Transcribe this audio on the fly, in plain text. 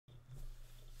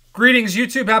Greetings,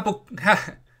 YouTube.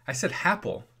 I said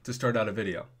Happle to start out a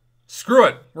video. Screw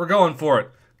it. We're going for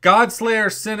it.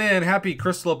 Godslayer sent in happy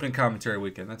crystal opening commentary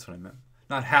weekend. That's what I meant.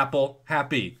 Not Happle.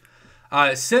 Happy.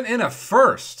 Sent in a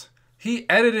first. He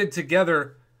edited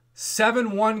together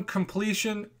 7-1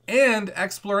 completion and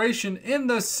exploration in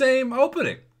the same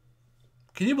opening.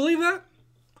 Can you believe that?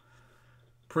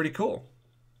 Pretty cool.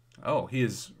 Oh, he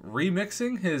is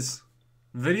remixing his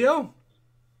video?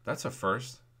 That's a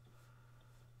first.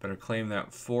 Better claim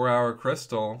that 4-hour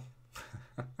crystal.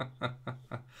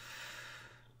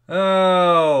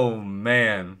 Oh,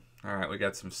 man. All right, we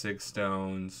got some 6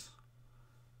 stones.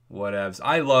 Whatevs.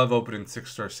 I love opening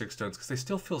 6-star 6 stones because they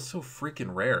still feel so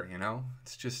freaking rare, you know?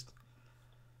 It's just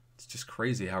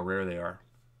crazy how rare they are.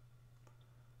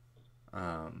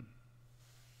 All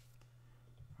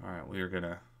right, we are going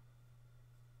to...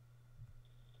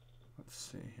 Let's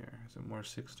see here. Is it more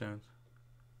 6 stones?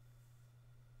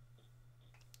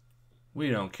 We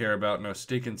don't care about no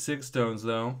stinking 6 stones,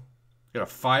 though. Got a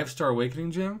 5-star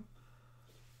awakening gem.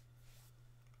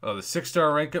 Oh, the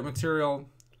 6-star rank up material.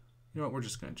 You know what? We're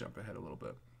just going to jump ahead a little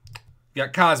bit. You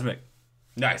got cosmic.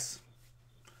 Nice.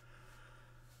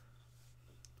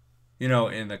 You know,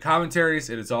 in the commentaries,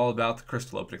 it is all about the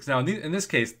crystal openings. Now, in this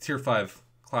case, tier 5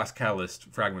 class catalyst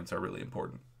fragments are really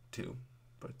important, too.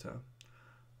 But,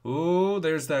 ooh,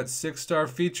 there's that 6-star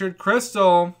featured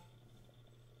crystal.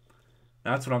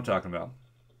 That's what I'm talking about.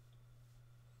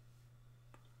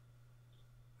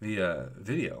 The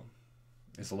video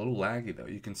is a little laggy, though.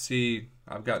 You can see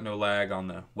I've got no lag on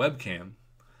the webcam,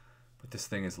 but this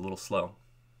thing is a little slow.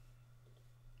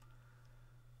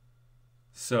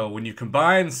 So when you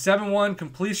combine 7-1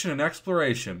 completion and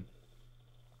exploration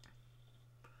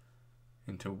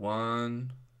into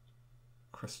one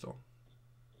crystal.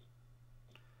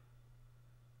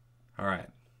 All right.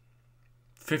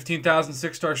 15,000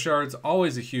 6-star shards,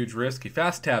 always a huge risk. He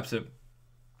fast taps it.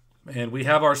 And we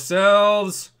have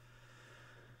ourselves...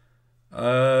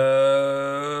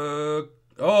 I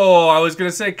was going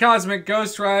to say Cosmic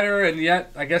Ghost Rider, and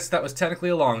yet I guess that was technically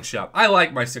a long shot. I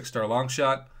like my 6-star long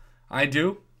shot. I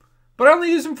do. But I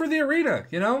only use them for the arena,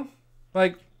 you know?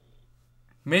 Like,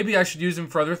 maybe I should use them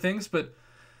for other things, but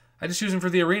I just use them for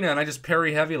the arena, and I just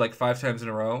parry heavy like 5 times in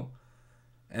a row.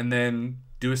 And then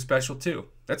do a special too.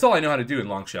 That's all I know how to do in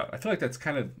long shot. I feel like that's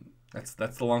kind of that's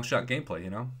the long shot gameplay, you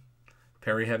know?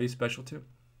 Parry heavy special too.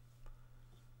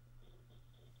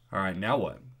 All right, now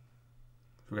what?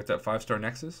 We got that 5-star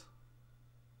Nexus?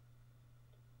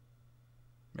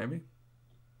 Maybe?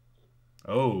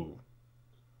 Oh.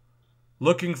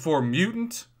 Looking for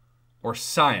mutant or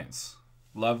science.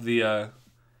 Love the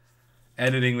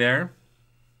editing there.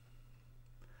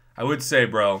 I would say,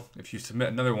 bro, if you submit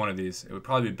another one of these, it would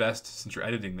probably be best, since you're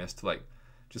editing this, to like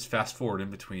just fast forward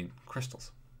in between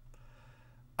crystals.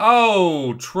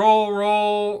 Oh, troll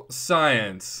roll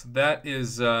science. That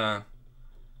is not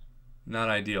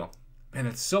ideal. Man,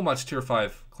 it's so much tier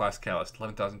 5 class catalyst.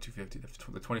 11,250.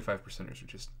 The 25%ers are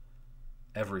just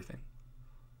everything.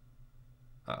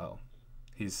 Uh-oh.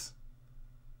 He's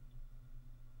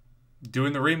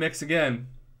doing the remix again.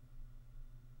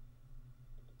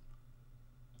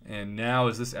 And now,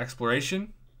 is this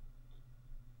exploration?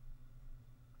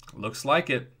 Looks like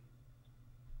it.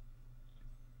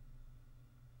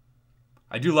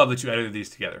 I do love that you edited these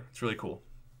together. It's really cool.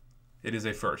 It is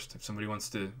a first. If somebody wants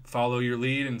to follow your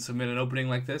lead and submit an opening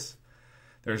like this,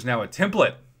 there's now a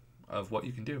template of what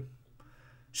you can do.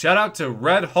 Shout out to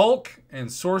Red Hulk and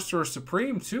Sorcerer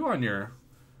Supreme, too, on your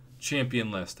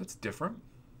champion list. That's different.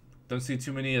 Don't see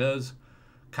too many of those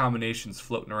combinations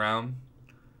floating around.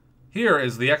 Here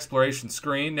is the exploration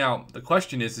screen. Now, the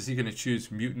question is he going to choose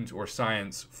mutant or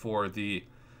science for the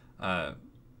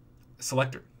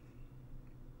selector?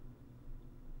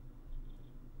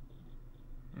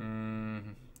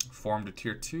 Form to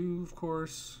tier 2, of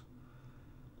course.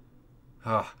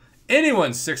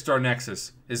 Anyone's 6-star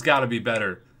Nexus has got to be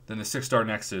better than the 6-star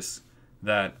Nexus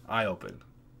that I opened.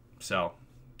 So,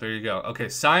 there you go. Okay,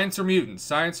 science or mutant?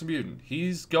 Science or mutant?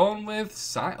 He's going with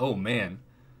science. Oh, man.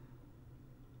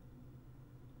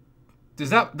 Does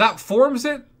that forms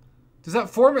it? Does that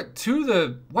form it to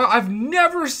the... Wow, I've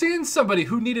never seen somebody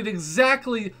who needed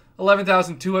exactly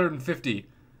 11,250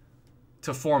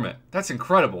 to form it. That's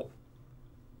incredible.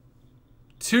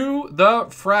 To the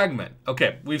fragment.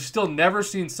 Okay, we've still never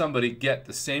seen somebody get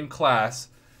the same class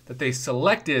that they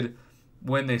selected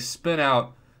when they spin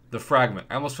out the fragment.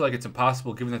 I almost feel like it's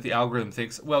impossible given that the algorithm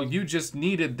thinks, well, you just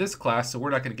needed this class, so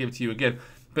we're not going to give it to you again.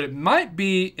 But it might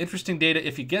be interesting data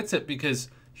if he gets it because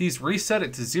he's reset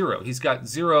it to 0. He's got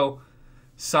 0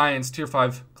 science tier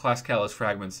 5 class catalyst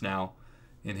fragments now.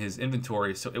 in his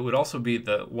inventory. So it would also be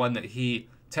the one that he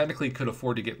technically could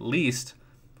afford to get least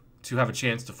to have a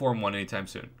chance to form one anytime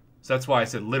soon. So that's why I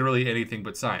said literally anything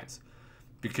but science,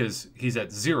 because he's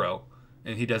at 0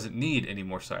 and he doesn't need any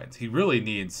more science. He really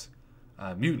needs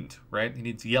mutant, right? He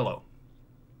needs yellow.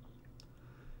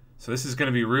 So this is going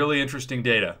to be really interesting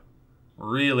data.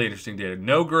 Really interesting data.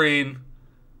 No green.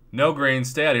 No green.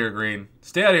 Stay out of here, green.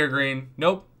 Stay out of here, green.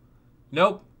 Nope.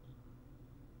 Nope.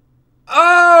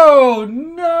 Oh,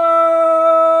 no!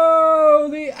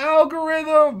 The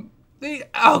algorithm! The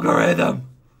algorithm!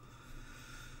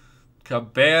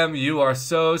 Kabam, you are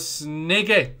so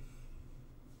sneaky.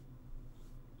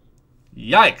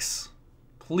 Yikes.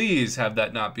 Please have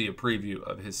that not be a preview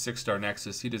of his 6-star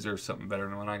Nexus. He deserves something better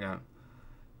than what I got.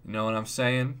 You know what I'm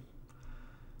saying?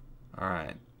 All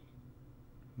right.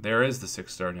 There is the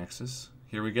 6-star Nexus.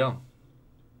 Here we go.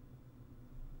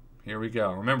 Here we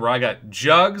go. Remember, I got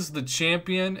Jugs, the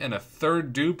champion, and a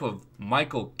 3rd dupe of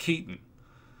Michael Keaton.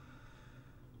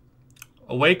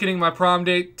 Awakening my prom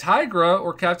date, Tigra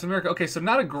or Captain America. Okay, so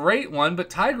not a great one, but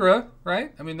Tigra,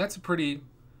 right? I mean, that's a pretty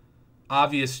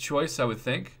obvious choice, I would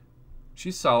think.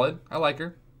 She's solid. I like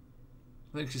her.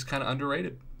 I think she's kind of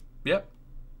underrated. Yep.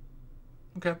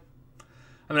 Okay.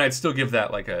 I mean, I'd still give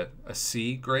that like a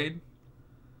C grade.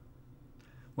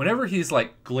 Whenever he's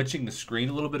like glitching the screen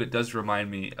a little bit, it does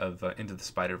remind me of Into the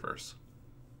Spider-Verse.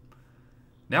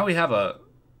 Now we have a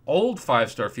old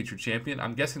 5-star featured champion.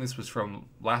 I'm guessing this was from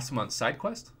last month's side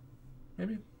quest,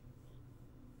 maybe?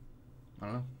 I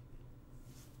don't know.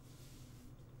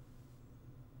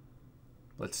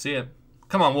 Let's see it.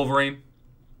 Come on, Wolverine.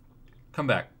 Come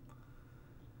back.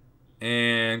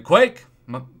 And Quake.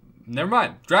 Never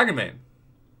mind. Dragon Man.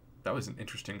 That was an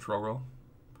interesting troll roll.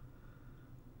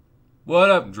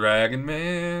 What up, Dragon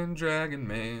Man? Dragon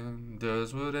Man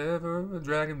does whatever a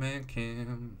Dragon Man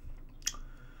can.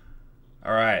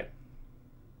 All right.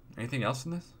 Anything else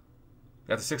in this?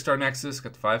 Got the 6-star Nexus.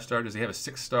 Got the 5-star. Does he have a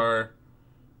 6-star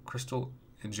crystal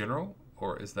in general?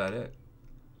 Or is that it?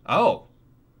 Oh.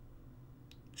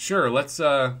 Sure. Let's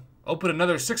open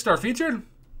another 6-star featured.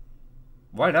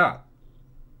 Why not?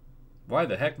 Why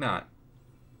the heck not?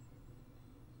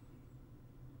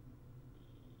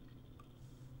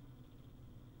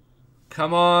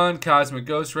 Come on, Cosmic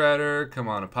Ghost Rider. Come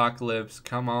on, Apocalypse.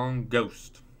 Come on,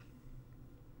 Ghost.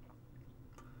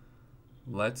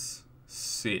 Let's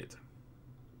see it.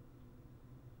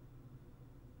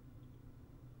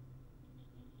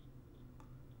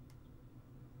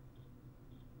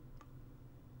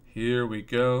 Here we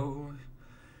go.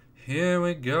 Here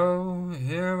we go.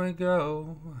 Here we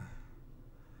go.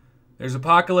 There's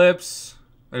Apocalypse.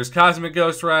 There's Cosmic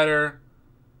Ghost Rider.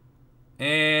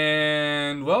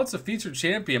 And, well, it's a featured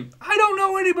champion. I don't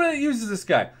know anybody that uses this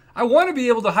guy. I want to be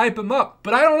able to hype him up,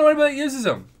 but I don't know anybody that uses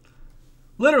him.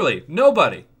 Literally,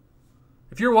 nobody.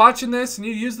 If you're watching this and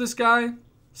you use this guy,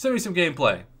 send me some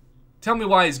gameplay. Tell me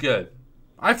why he's good.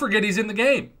 I forget he's in the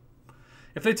game.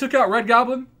 If they took out Red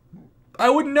Goblin,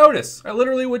 I wouldn't notice. I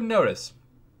literally wouldn't notice.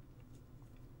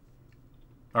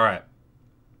 All right.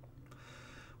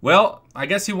 Well, I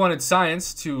guess he wanted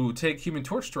Science to take Human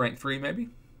Torch to rank 3, maybe.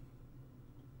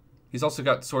 He's also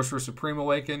got Sorcerer Supreme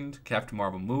Awakened, Captain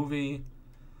Marvel movie.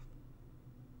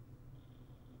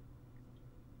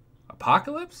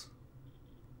 Apocalypse?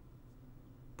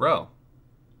 Bro,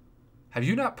 have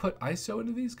you not put ISO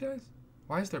into these guys?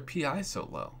 Why is their PI so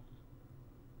low?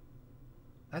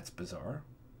 That's bizarre.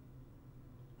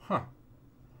 Huh.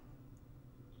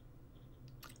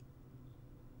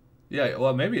 Yeah,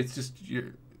 well, maybe it's just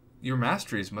your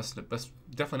masteries must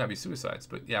definitely not be suicides.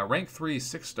 But yeah, rank 3,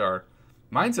 6-star.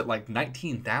 Mine's at like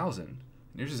 19,000.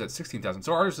 Yours is at 16,000.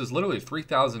 So ours is literally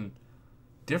 3,000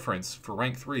 difference for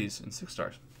rank 3s and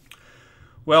 6-stars.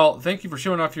 Well, thank you for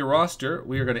showing off your roster.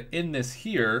 We are going to end this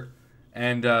here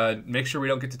and make sure we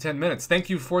don't get to 10 minutes. Thank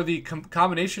you for the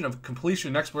combination of completion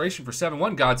and exploration for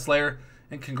 7-1 Godslayer.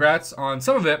 And congrats on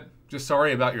some of it. Just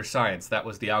sorry about your science. That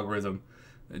was the algorithm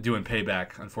doing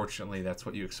payback. Unfortunately, that's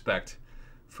what you expect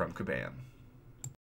from Kabam.